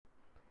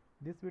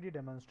This video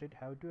demonstrates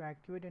how to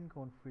activate and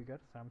configure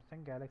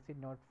Samsung Galaxy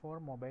Note 4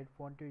 mobile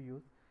phone to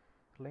use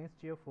Reliance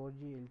Jio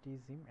 4G LTE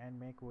SIM and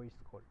make voice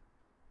call.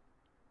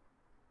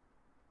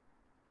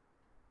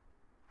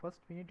 First,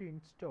 we need to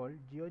install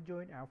Jio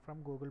Join App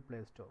from Google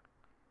Play Store.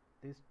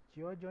 This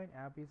Jio Join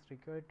App is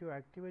required to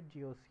activate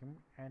Jio SIM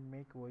and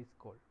make voice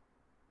call.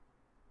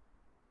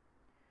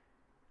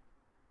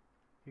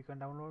 You can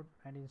download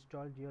and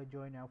install Jio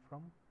Join App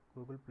from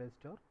Google Play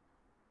Store.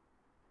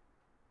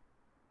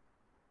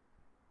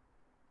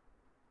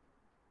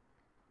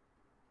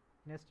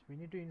 Next, we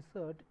need to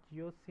insert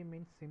Jio SIM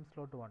in SIM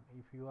slot 1.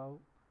 If you have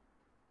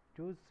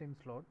two SIM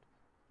slots,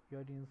 you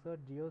have to insert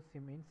Jio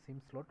SIM in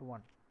SIM slot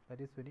 1. That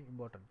is very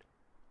important.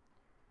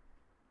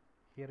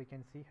 Here you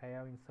can see I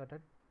have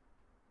inserted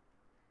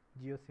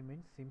Jio SIM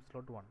in SIM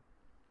slot 1.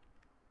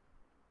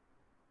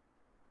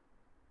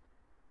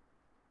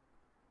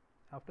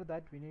 After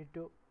that, we need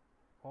to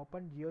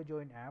open Jio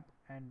Join app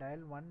and dial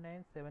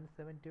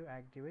 1977 to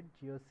activate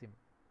Jio SIM.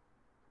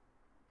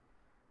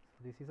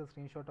 So this is a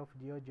screenshot of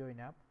Jio Join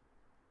app.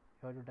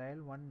 You have to dial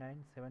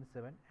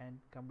 1977 and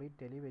complete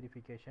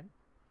tele-verification.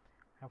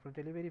 After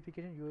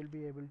tele-verification, you will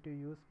be able to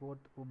use both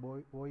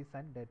voice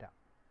and data.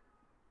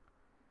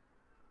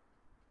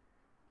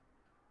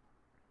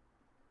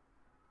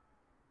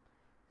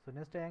 So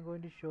next I am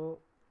going to show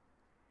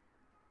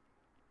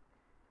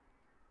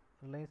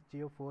Reliance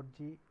Jio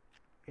 4G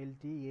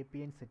LTE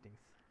APN settings.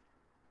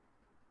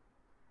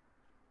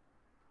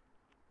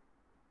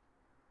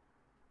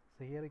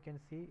 So here you can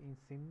see in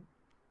SIM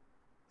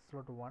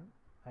slot 1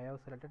 I have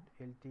selected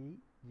LTE,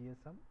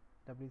 GSM,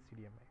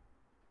 WCDMI.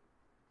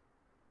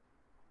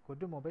 Go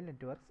to mobile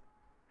networks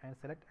and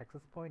select access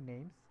point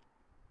names.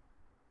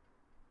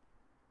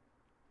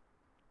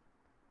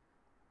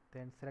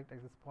 Then select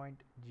access point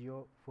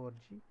Jio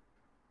 4G.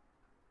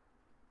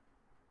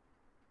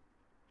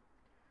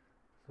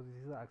 So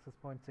this is the access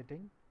point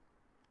setting.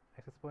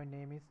 Access point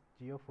name is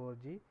Jio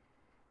 4G.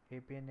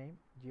 APN name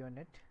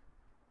JioNet.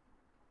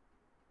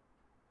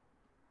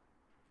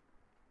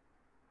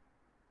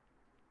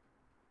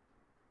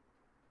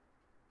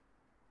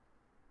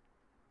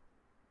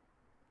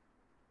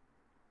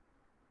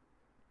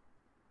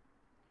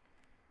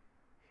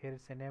 Here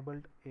it's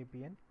enabled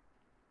APN.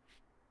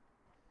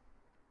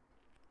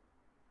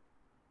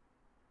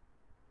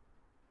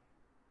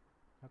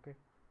 Okay.